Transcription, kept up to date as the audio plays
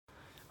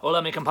Hola,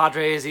 mi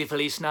compadres, y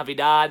Feliz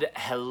Navidad.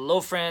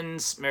 Hello,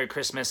 friends. Merry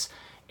Christmas.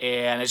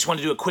 And I just want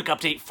to do a quick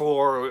update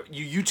for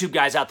you YouTube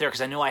guys out there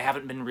because I know I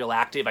haven't been real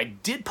active. I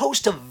did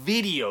post a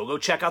video. Go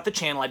check out the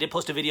channel. I did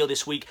post a video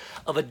this week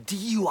of a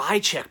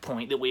DUI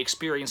checkpoint that we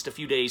experienced a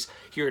few days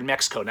here in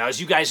Mexico. Now, as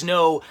you guys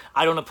know,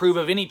 I don't approve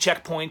of any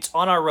checkpoints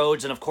on our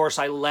roads. And of course,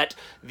 I let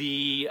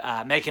the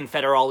Mexican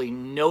Federale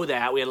know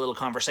that. We had a little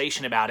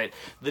conversation about it.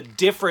 The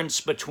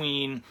difference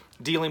between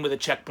dealing with a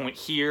checkpoint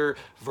here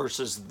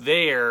versus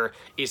there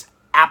is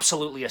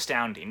absolutely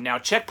astounding. Now,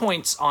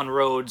 checkpoints on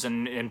roads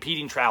and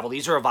impeding travel,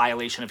 these are a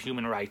violation of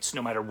human rights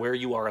no matter where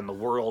you are in the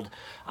world.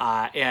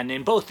 And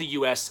in both the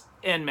U.S.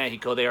 and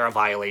Mexico, they are a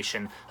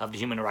violation of the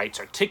human rights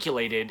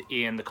articulated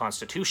in the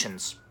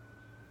constitutions.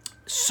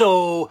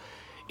 So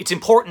it's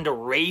important to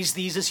raise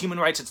these as human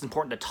rights. It's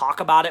important to talk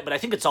about it, but I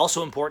think it's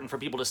also important for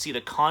people to see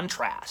the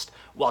contrast.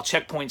 While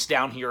checkpoints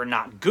down here are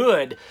not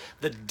good,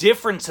 the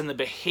difference in the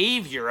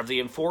behavior of the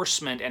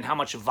enforcement and how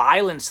much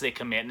violence they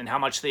commit and how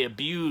much they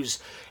abuse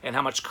and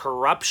how much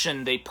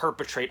corruption they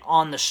perpetrate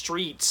on the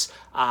streets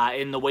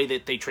in the way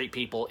that they treat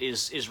people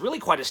is really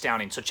quite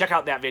astounding. So check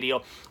out that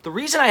video. The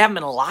reason I haven't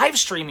been live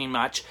streaming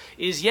much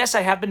is, yes,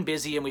 I have been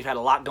busy and we've had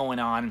a lot going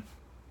on.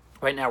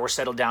 Right now, we're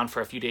settled down for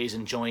a few days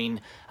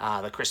enjoying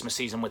the Christmas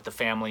season with the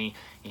family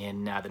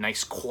in the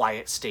nice,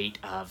 quiet state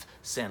of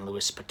San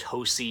Luis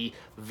Potosi.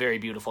 Very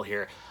beautiful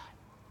here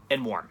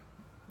and warm.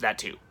 That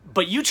too.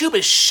 But YouTube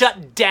has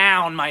shut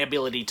down my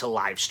ability to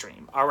live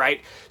stream, all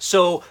right?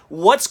 So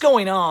what's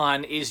going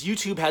on is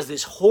YouTube has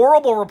this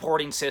horrible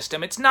reporting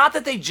system. It's not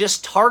that they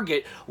just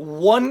target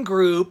one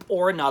group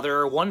or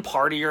another, one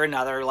party or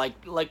another,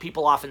 like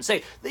people often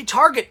say. They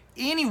target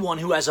anyone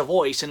who has a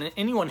voice and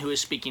anyone who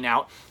is speaking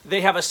out.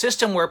 They have a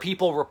system where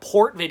people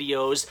report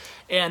videos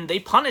and they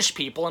punish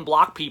people and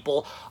block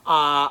people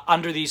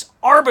under these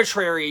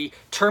arbitrary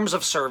terms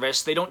of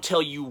service. They don't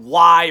tell you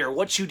why or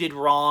what you did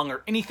wrong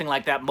or anything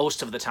like that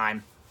most of the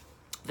time.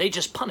 They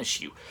just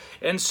punish you.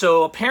 And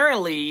so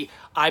apparently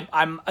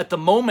I'm at the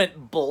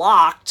moment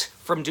blocked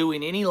from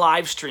doing any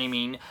live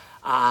streaming.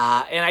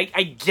 And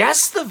I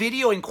guess the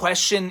video in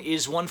question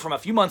is one from a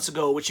few months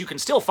ago, which you can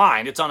still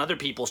find. It's on other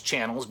people's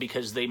channels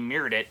because they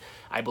mirrored it,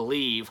 I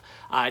believe.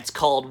 It's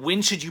called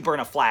When Should You Burn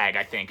a Flag,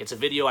 I think. It's a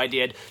video I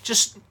did.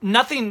 Just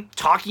nothing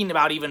talking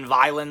about even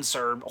violence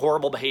or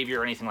horrible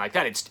behavior or anything like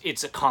that.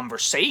 It's a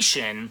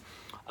conversation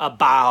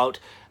about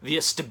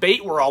this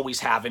debate we're always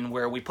having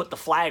where we put the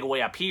flag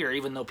way up here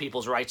even though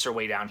people's rights are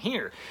way down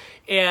here.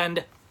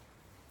 And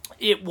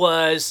it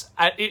was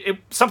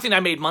something I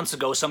made months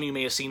ago. Some of you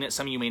may have seen it,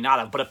 some of you may not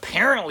have. But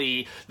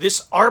apparently,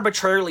 this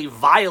arbitrarily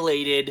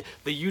violated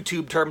the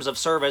YouTube terms of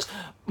service.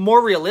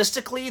 More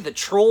realistically, the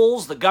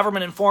trolls, the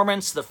government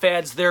informants, the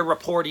feds, they're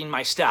reporting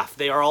my stuff.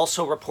 They are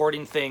also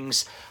reporting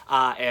things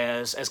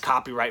as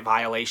copyright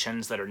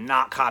violations that are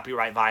not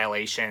copyright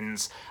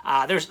violations.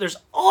 There's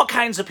all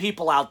kinds of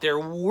people out there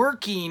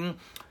working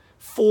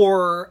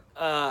for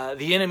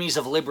the enemies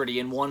of liberty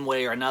in one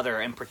way or another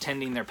and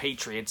pretending they're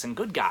patriots and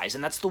good guys.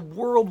 And that's the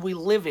world we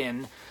live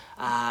in,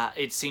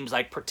 it seems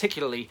like,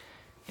 particularly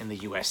in the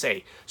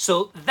USA.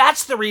 So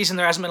that's the reason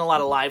there hasn't been a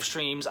lot of live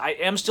streams. I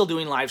am still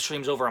doing live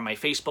streams over on my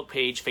Facebook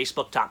page,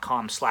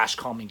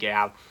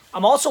 facebook.com/callmegav.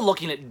 I'm also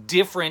looking at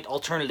different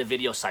alternative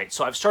video sites.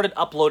 So I've started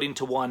uploading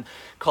to one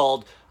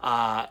called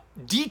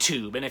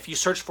DTube. And if you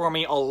search for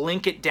me, I'll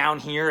link it down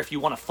here if you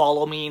want to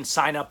follow me and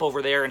sign up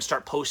over there and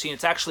start posting.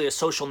 It's actually a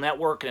social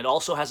network and it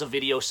also has a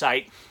video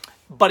site.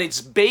 But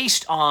it's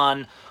based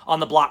on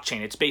the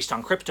blockchain. It's based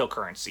on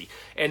cryptocurrency.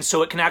 And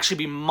so it can actually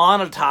be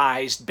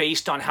monetized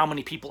based on how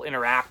many people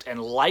interact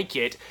and like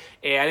it.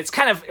 And it's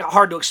kind of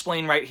hard to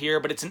explain right here,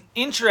 but it's an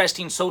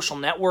interesting social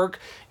network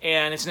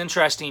and it's an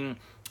interesting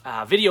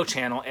video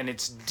channel, and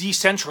it's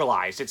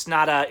decentralized. It's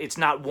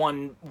not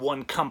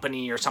one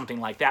company or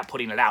something like that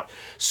putting it out.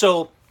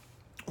 So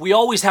we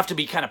always have to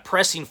be kind of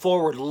pressing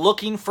forward,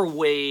 looking for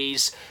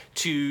ways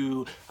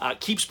to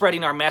keep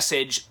spreading our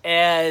message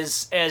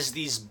as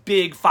these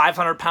big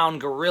 500-pound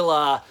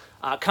gorilla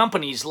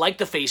companies like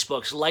the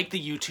Facebooks, like the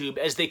YouTube,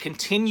 as they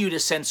continue to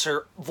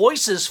censor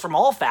voices from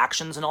all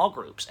factions and all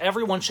groups.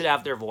 Everyone should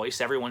have their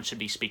voice. Everyone should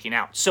be speaking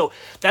out. So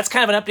that's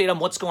kind of an update on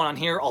what's going on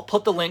here. I'll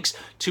put the links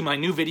to my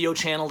new video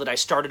channel that I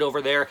started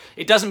over there.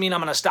 It doesn't mean I'm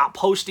going to stop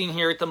posting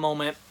here at the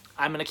moment.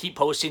 I'm going to keep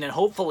posting, and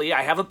hopefully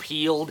I have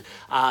appealed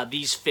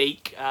these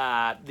fake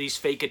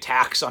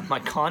attacks on my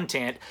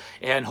content,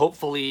 and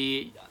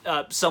hopefully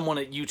someone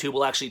at YouTube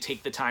will actually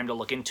take the time to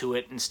look into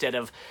it instead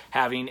of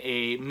having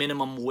a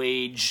minimum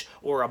wage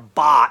or a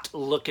bot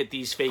look at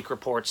these fake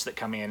reports that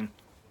come in.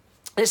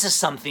 This is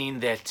something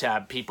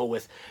that people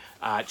with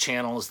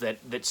channels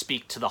that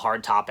speak to the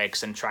hard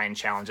topics and try and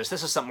challenge us.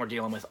 This is something we're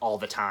dealing with all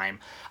the time.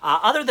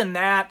 Other than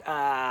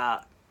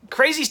that,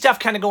 crazy stuff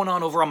kind of going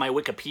on over on my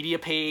Wikipedia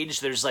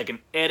page. There's like an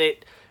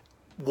edit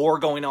war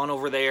going on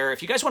over there.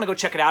 If you guys want to go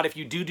check it out, if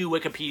you do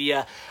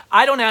Wikipedia,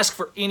 I don't ask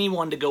for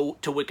anyone to go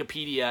to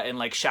Wikipedia and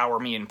like shower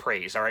me in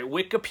praise, all right?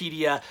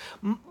 Wikipedia,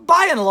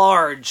 by and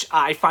large,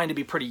 I find to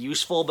be pretty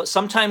useful, but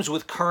sometimes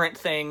with current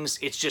things,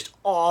 it's just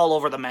all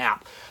over the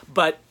map.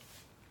 But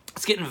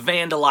It's getting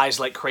vandalized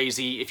like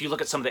crazy. If you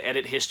look at some of the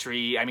edit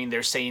history, I mean,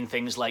 they're saying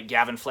things like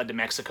Gavin fled to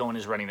Mexico and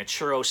is running a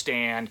churro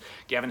stand.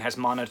 Gavin has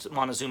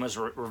Montezuma's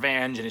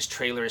revenge and his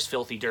trailer is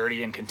filthy,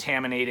 dirty, and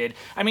contaminated.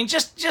 I mean,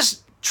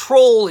 just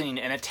trolling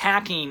and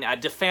attacking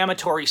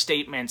defamatory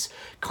statements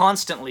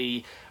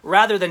constantly,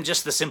 rather than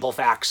just the simple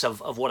facts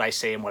of what I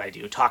say and what I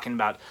do, talking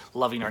about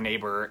loving our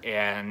neighbor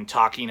and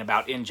talking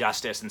about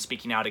injustice and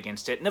speaking out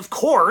against it. And of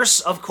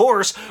course,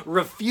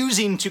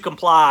 refusing to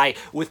comply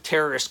with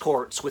terrorist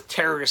courts, with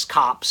terrorist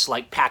cops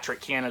like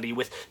Patrick Kennedy,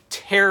 with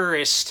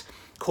terrorist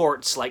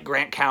courts like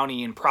Grant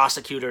County and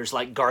prosecutors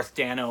like Garth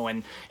Dano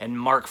and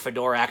Mark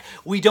Fedorak.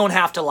 We don't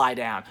have to lie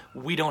down.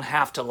 We don't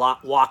have to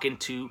walk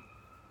into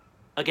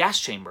a gas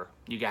chamber,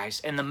 you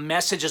guys. And the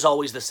message is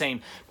always the same.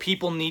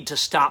 People need to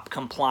stop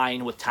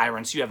complying with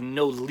tyrants. You have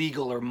no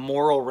legal or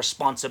moral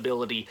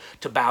responsibility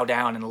to bow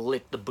down and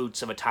lick the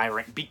boots of a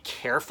tyrant. Be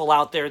careful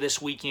out there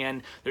this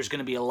weekend. There's going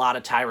to be a lot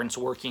of tyrants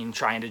working,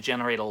 trying to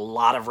generate a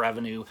lot of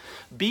revenue.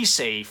 Be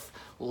safe,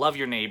 love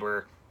your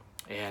neighbor,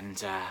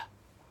 and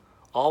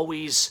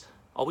always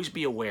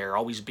be aware,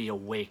 always be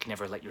awake,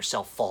 never let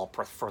yourself fall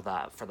for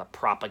the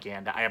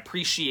propaganda. I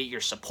appreciate your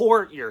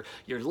support, your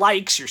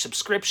likes, your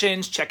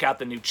subscriptions. Check out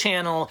the new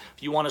channel.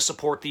 If you want to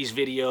support these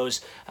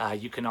videos,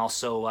 you can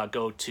also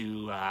go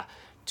to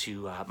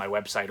my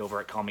website over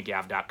at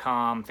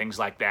callmegav.com, things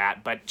like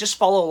that. But just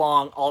follow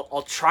along.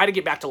 I'll try to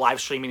get back to live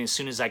streaming as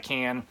soon as I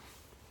can,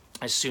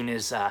 as soon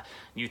as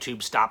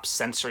YouTube stops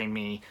censoring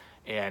me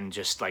and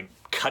just like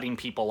cutting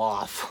people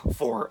off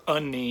for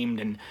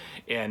unnamed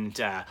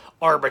and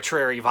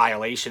arbitrary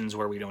violations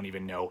where we don't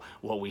even know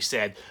what we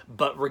said.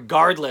 But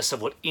regardless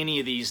of what any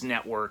of these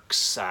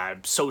networks,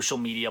 social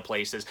media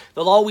places,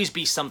 there'll always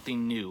be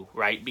something new,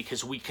 right?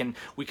 Because we can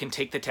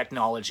take the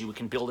technology, we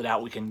can build it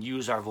out, we can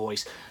use our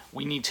voice.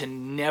 We need to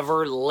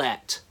never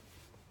let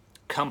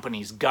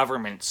companies,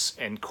 governments,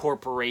 and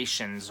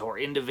corporations or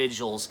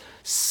individuals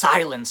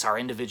silence our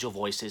individual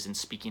voices in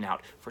speaking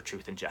out for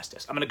truth and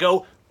justice. I'm going to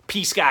go.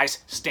 Peace, guys.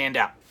 Stand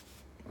up.